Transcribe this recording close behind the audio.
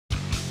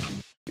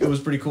it was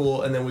pretty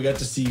cool. And then we got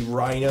to see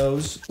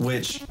rhinos,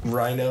 which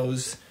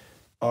rhinos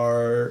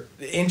are,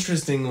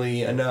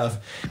 interestingly enough,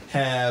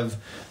 have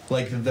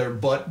like their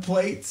butt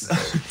plates,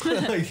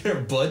 like their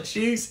butt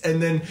cheeks,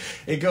 and then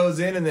it goes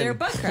in and then their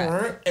butt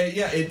crack.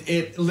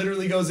 It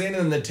literally goes in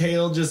and the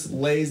tail just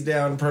lays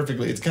down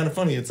perfectly. It's kind of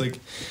funny. It's like,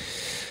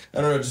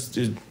 I don't know,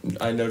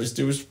 I noticed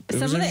it was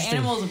Some of the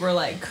animals were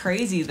like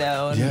crazy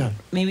though. Yeah.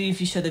 Maybe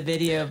if you show the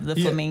video of the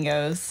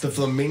flamingos. The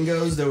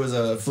flamingos, there was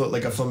a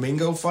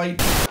flamingo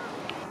fight.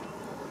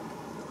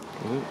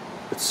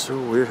 It's so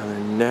weird how their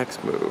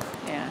necks move.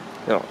 Yeah.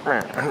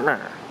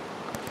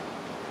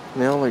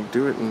 They all like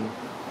do it and.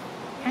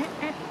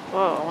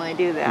 Whoa, when they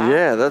do that.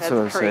 Yeah, that's what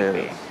I'm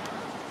saying.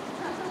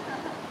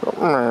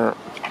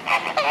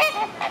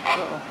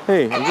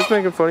 Hey, I'm just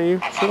making fun of you.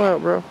 Chill out,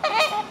 bro.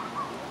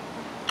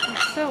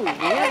 It's so weird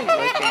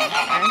looking,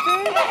 aren't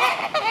they?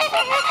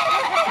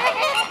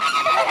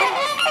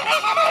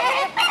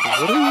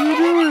 What are you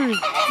doing? Did you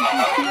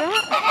see that?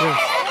 Yes.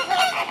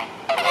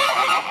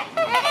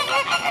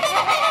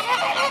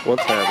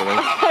 What's happening?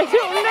 I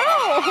don't know.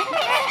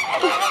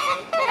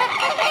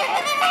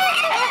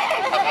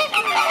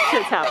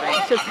 Shit's happening.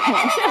 Shit's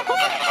happening.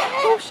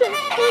 Oh shit.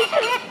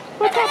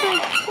 What's happening?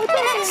 What's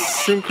happening?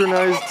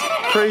 Synchronized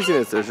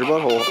craziness. There's your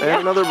butthole.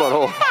 And another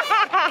butthole.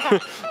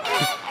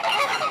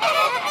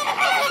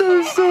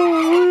 That's so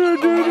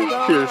weird, dude.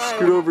 Oh Here,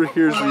 scoot over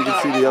here so you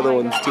can see the other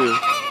ones too.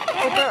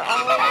 But they're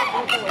all like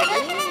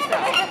wings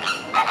though.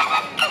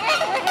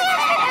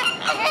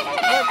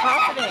 What's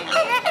happening?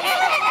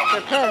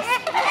 They're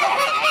pissed.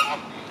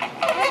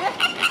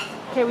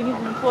 Okay, we need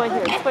an employee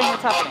here. Explain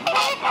what's happening.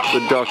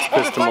 The ducks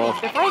pissed them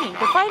off. They're fighting.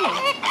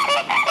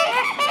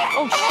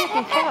 Oh shit,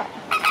 they fought.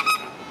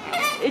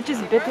 It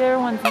just bit the other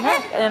one's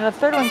neck, and then the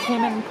third one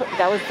came in and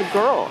that was the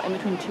girl in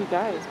between two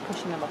guys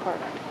pushing them apart.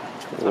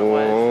 That's what it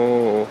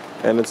was.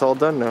 And it's all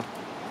done now.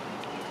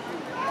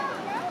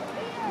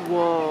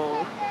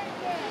 Whoa.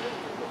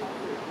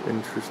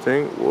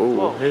 Interesting.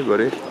 Whoa. Hey,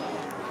 buddy.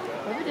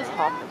 What if we just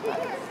hop the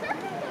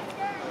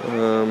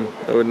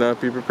fence? I would not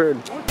be prepared.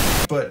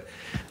 But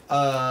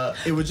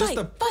it was just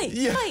fight.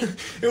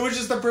 It was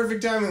just the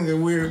perfect timing.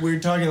 We were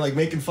talking, like,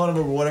 making fun of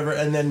him or whatever,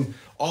 and then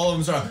all of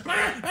them started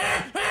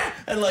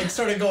and like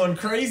started going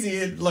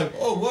crazy. And like,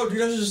 oh, whoa, you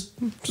guys are just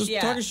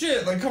talking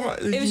shit. Like, come on.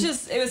 It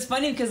was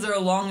funny because they're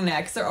long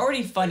necks. They're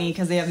already funny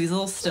because they have these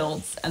little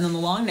stilts and then the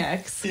long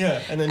necks.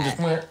 Yeah, and then just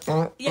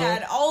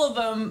and all of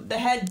them, the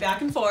head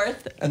back and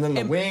forth. And then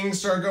the wings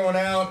start going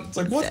out. It's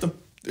like, what the?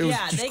 It was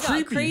just they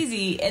creepy. got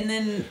crazy, and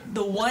then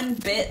the one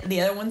bit the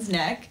other one's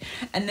neck,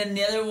 and then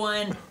the other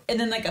one, and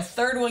then like a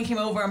third one came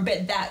over and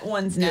bit that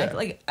one's neck. Yeah.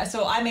 Like,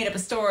 so I made up a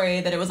story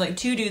that it was like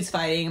two dudes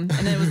fighting, and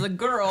then it was a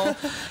girl,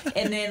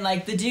 and then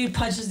like the dude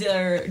punches the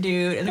other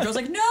dude, and the girl's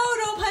like, no,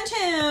 don't punch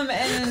him,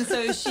 and then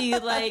so she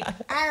like,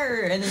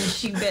 arr, and then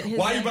she bit his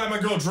Why neck. you buy my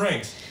girl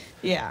drinks?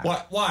 Yeah.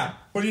 Why?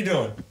 What are you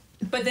doing?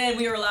 But then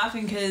we were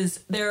laughing because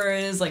there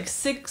is like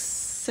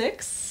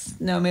six.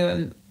 No,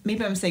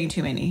 maybe I'm saying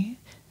too many.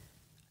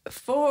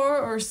 4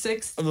 or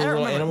 6. Of the I don't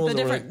little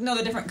remember. animals,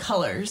 The different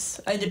colors,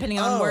 depending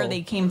on where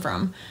they came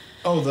from.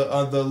 Oh,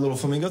 the little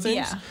flamingo things?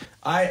 Yeah.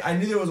 I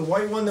knew there was a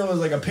white one, there was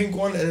like a pink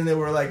one, and then they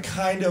were like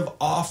kind of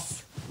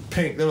off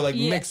pink. They were like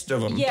mixed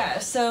of them. Yeah,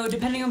 so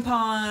depending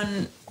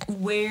upon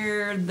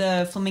where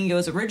the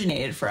flamingos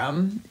originated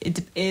from,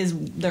 it is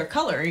their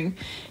coloring,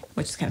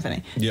 which is kind of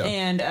funny. Yeah.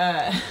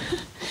 And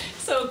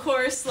so of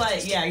course,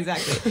 like, yeah,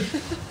 exactly.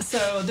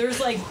 So there's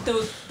like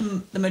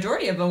the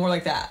majority of them were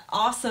like that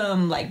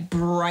awesome, like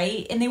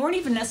bright, and they weren't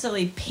even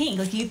necessarily pink.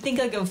 Like you think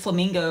like a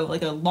flamingo,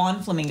 like a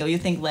lawn flamingo, you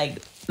think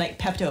like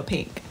Pepto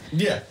pink.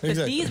 Yeah, exactly.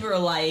 But these were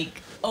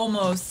like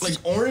almost like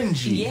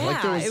orangey. Yeah,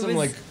 like there was some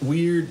like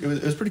weird.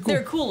 It was pretty cool.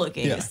 They're cool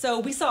looking. Yeah.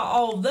 So we saw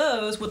all of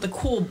those with the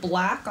cool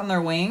black on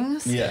their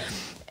wings. Yeah.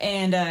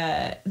 And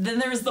then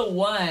there's the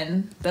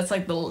one that's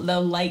like the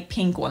light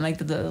pink one, like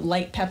the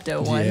light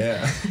Pepto one.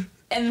 Yeah.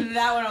 And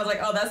that one I was like,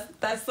 oh,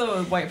 that's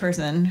the white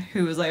person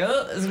who was like,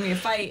 oh, there's gonna be a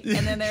fight.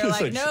 And then they were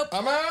like, nope,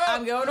 I'm out.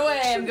 I'm going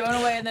away.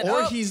 And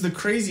then he's the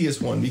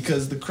craziest one,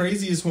 because the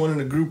craziest one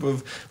in a group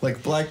of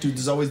like black dudes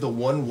is always the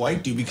one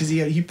white dude, because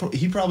he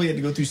probably had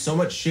to go through so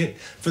much shit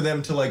for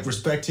them to like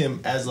respect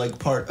him as like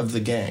part of the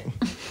gang.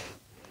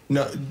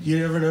 No,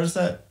 you ever notice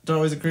that? They're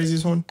always the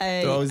craziest one?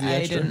 They're always the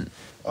extra? I didn't.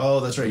 Oh,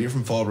 that's right. You're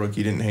from Fallbrook.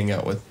 You didn't hang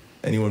out with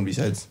anyone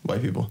besides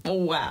white people. Oh,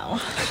 wow.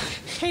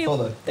 Hey,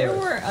 Hold on. there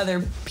were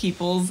other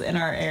peoples in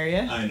our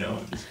area. I know.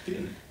 I'm just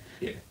kidding.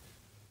 Here.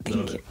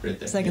 Thank you. Right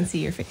there. So I can see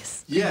your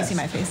face. Yeah. You can see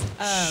my face.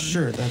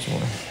 Sure, that's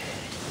one.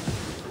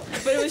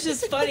 But it was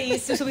just funny.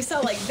 So we saw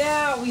like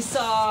that. We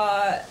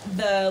saw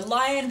the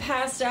lion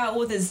passed out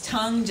with his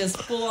tongue just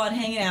full on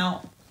hanging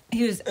out.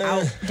 He was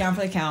out, down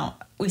for the count.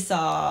 We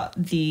saw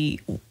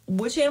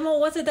which animal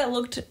was it that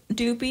looked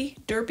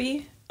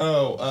derpy?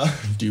 Oh,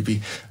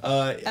 doopy.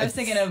 I was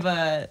thinking of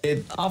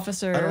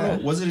officer. I don't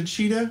know. Was it a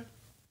cheetah?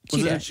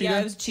 Was it a cheetah?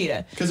 Yeah, it was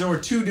cheetah. Because there were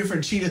two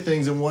different cheetah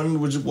things, and one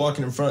was just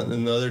walking in front,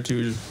 and the other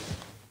two just...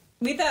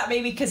 We thought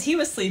maybe because he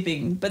was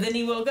sleeping, but then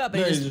he woke up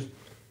and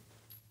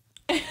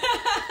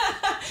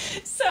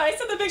So I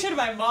sent the picture to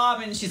my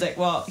mom, and she's like,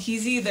 well,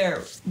 he's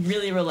either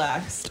really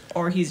relaxed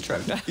or he's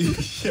drugged up.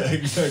 Yeah,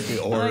 exactly.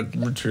 Or like,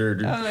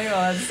 matured. I'm like, oh,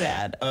 that's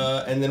sad.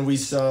 And then we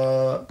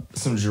saw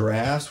some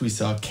giraffes. We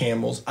saw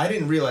camels. I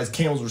didn't realize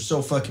camels were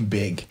so fucking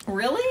big.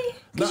 Really?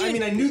 No, I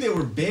mean, I knew they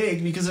were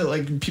big because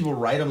like people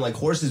ride them like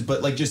horses,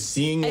 but like just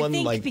seeing one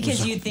like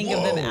because you think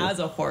of them as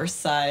a horse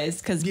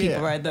size because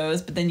people ride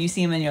those, but then you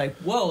see them and you're like,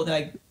 whoa,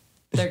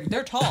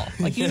 they're tall.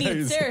 Like you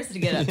need stairs to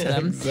get up to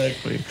them.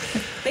 Exactly.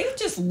 They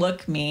just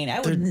look mean. I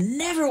would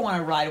never want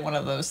to ride one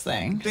of those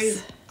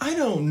things. I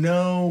don't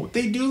know.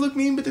 They do look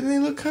mean, but then they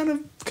look kind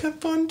of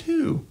fun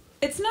too.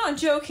 It's not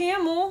Joe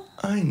Camel.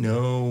 I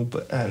know,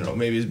 but I don't know.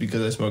 Maybe it's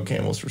because I smoked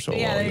camels for so long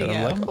that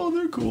I'm like, oh,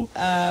 they're cool.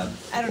 I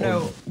don't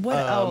know. What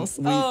else?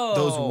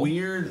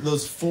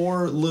 Those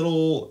four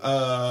little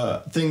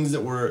things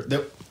that were...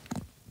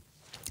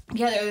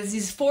 Yeah, there was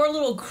these four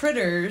little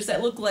critters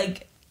that look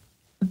like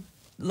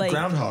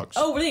groundhogs.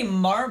 Oh, were they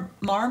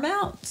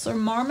marmots or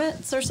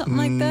marmots or something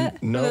like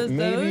that? No,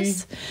 maybe.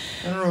 Those?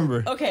 I don't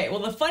remember. Okay, well,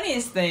 the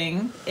funniest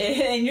thing,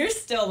 and you're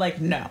still like,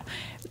 no.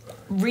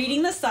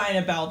 Reading the sign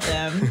about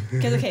them,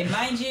 because, okay,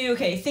 mind you,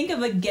 think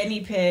of a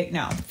guinea pig.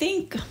 No,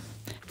 think of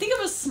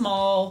a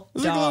small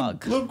dog.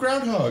 Like a little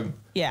groundhog.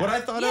 Yeah. What I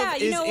thought of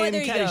is in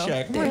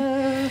Caddyshack.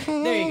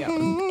 There you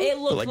go. It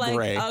looked like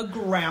gray. a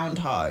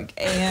groundhog.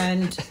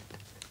 And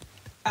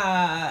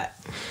per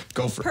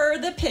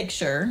the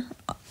picture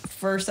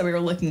first that we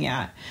were looking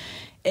at,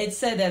 it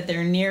said that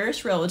their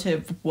nearest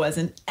relative was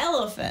an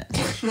elephant.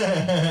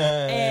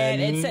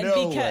 And it said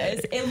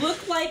because it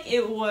looked like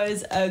it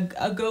was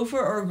a gopher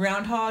or a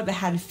groundhog that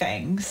had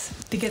fangs.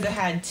 Because it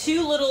had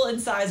two little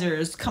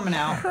incisors coming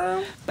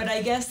out. But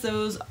I guess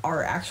those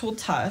are actual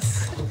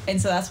tusks.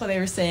 And so that's why they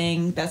were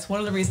saying that's one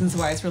of the reasons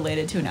why it's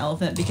related to an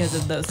elephant, because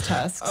of those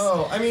tusks.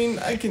 Oh, I mean,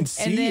 I can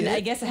see And then it.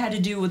 I guess it had to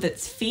do with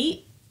its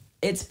feet.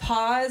 Its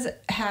paws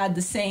had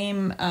the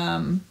same...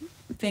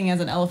 thing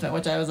as an elephant,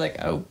 which I was like,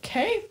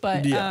 okay,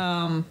 but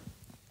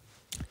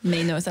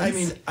made no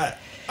sense.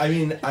 I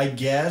mean, I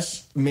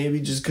guess maybe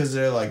just because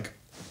they're like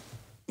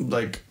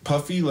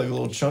puffy, like a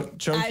little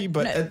chunky,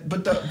 but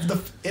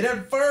it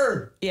had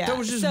fur. Yeah, that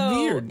was just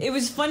weird. It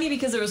was funny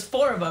because there was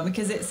four of them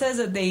because it says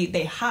that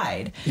they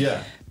hide.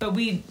 Yeah, but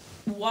we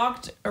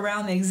walked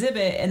around the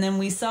exhibit and then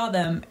we saw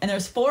them, and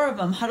there's four of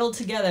them huddled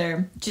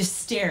together, just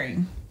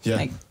staring.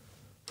 Yeah.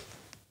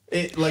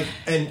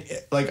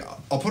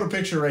 I'll put a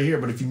picture right here,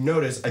 but if you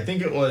notice, I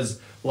think it was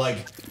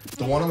like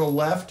the one on the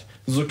left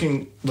was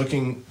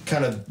looking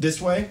kind of this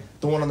way,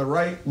 the one on the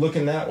right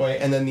looking that way,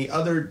 and then the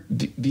other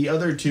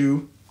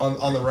two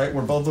on the right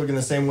were both looking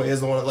the same way as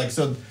the one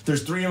so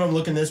there's three of them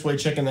looking this way,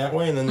 checking that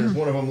way, and then there's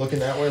one of them looking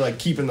that way, like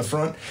keeping the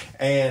front.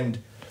 And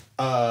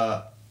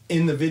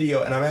in the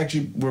video, and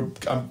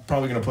I'm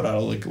probably gonna put out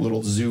a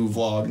little zoo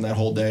vlog in that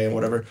whole day and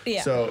whatever.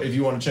 Yeah. So if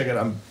you want to check it,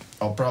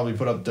 I'll probably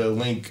put up the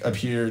link up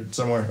here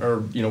somewhere, or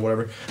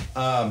whatever.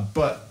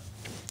 But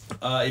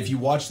if you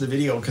watch the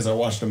video, because I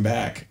watched them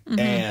back,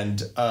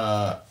 and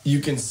you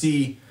can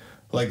see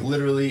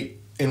literally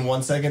in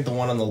 1 second the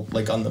one on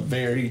the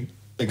very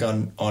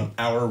on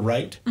our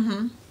right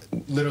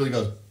literally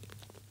goes,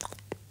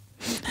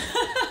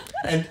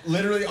 and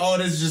literally all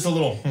it is just a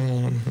little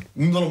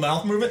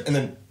mouth movement, and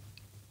then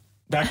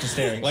back to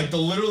staring,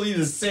 literally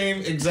the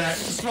same exact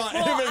spot.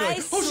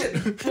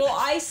 Well,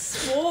 I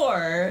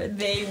swore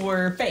they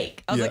were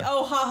fake. I was like,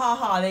 oh, ha ha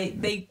ha!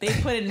 They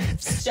put in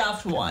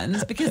stuffed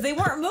ones because they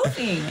weren't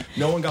moving.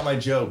 No one got my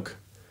joke.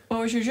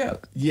 What was your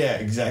joke? Yeah,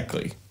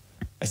 exactly.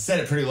 I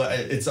said it pretty loud.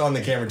 It's on the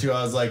camera too.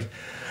 I was like,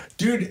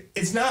 dude,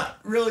 it's not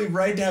really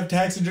right to have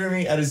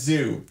taxidermy at a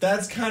zoo.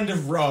 That's kind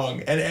of wrong.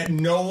 And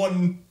no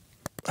one.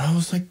 I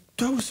was like,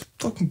 that was a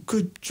fucking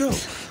good joke.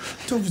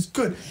 That was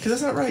good, because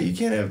that's not right. You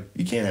can't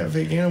have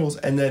fake animals.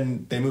 And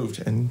then they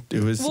moved, and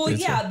it was. Well,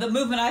 the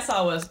movement I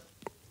saw was,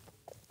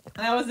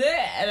 and that was it.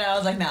 And I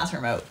was like, nah, it's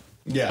remote.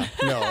 Yeah,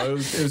 no, it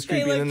was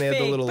creepy. And then they had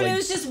the little. But it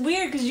was just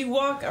weird because you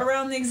walk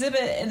around the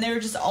exhibit and they were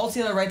just all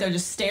together right there,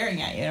 just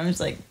staring at you. And I'm just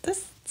like,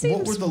 this seems.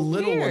 What were the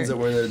little ones that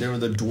were there? They were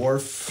the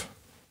dwarf.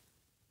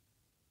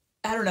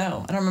 I don't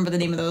know. I don't remember the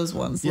name of those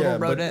ones. Little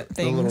rodent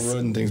things. The little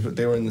rodent things, but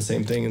they were in the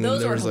same thing. And those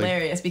then there were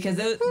hilarious because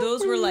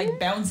those were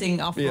bouncing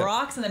off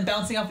rocks and then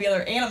bouncing off the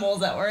other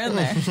animals that were in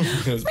there.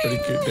 It was pretty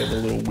cute. They had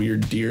the little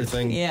weird deer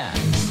thing. Yeah.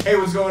 Hey,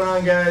 what's going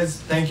on, guys?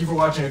 Thank you for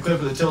watching a clip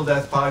of the Till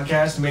Death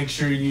Podcast. Make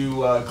sure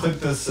you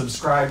click the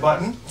subscribe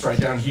button. It's right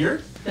down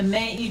here. The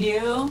minute you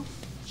do,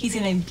 he's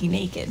going to be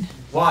naked.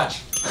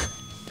 Watch.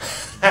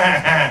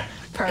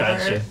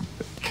 Pervert.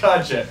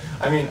 Gotcha.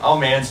 I mean, I'll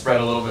man spread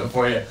a little bit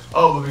for you.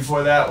 Oh, but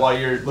before that, while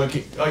you're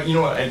looking... you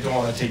know what? I don't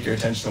want to take your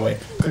attention away.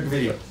 Click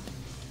video.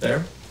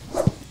 There.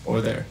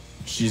 Or there.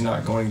 She's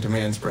not going to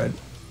man spread.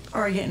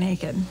 Or get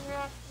naked.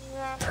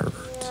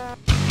 Pervert.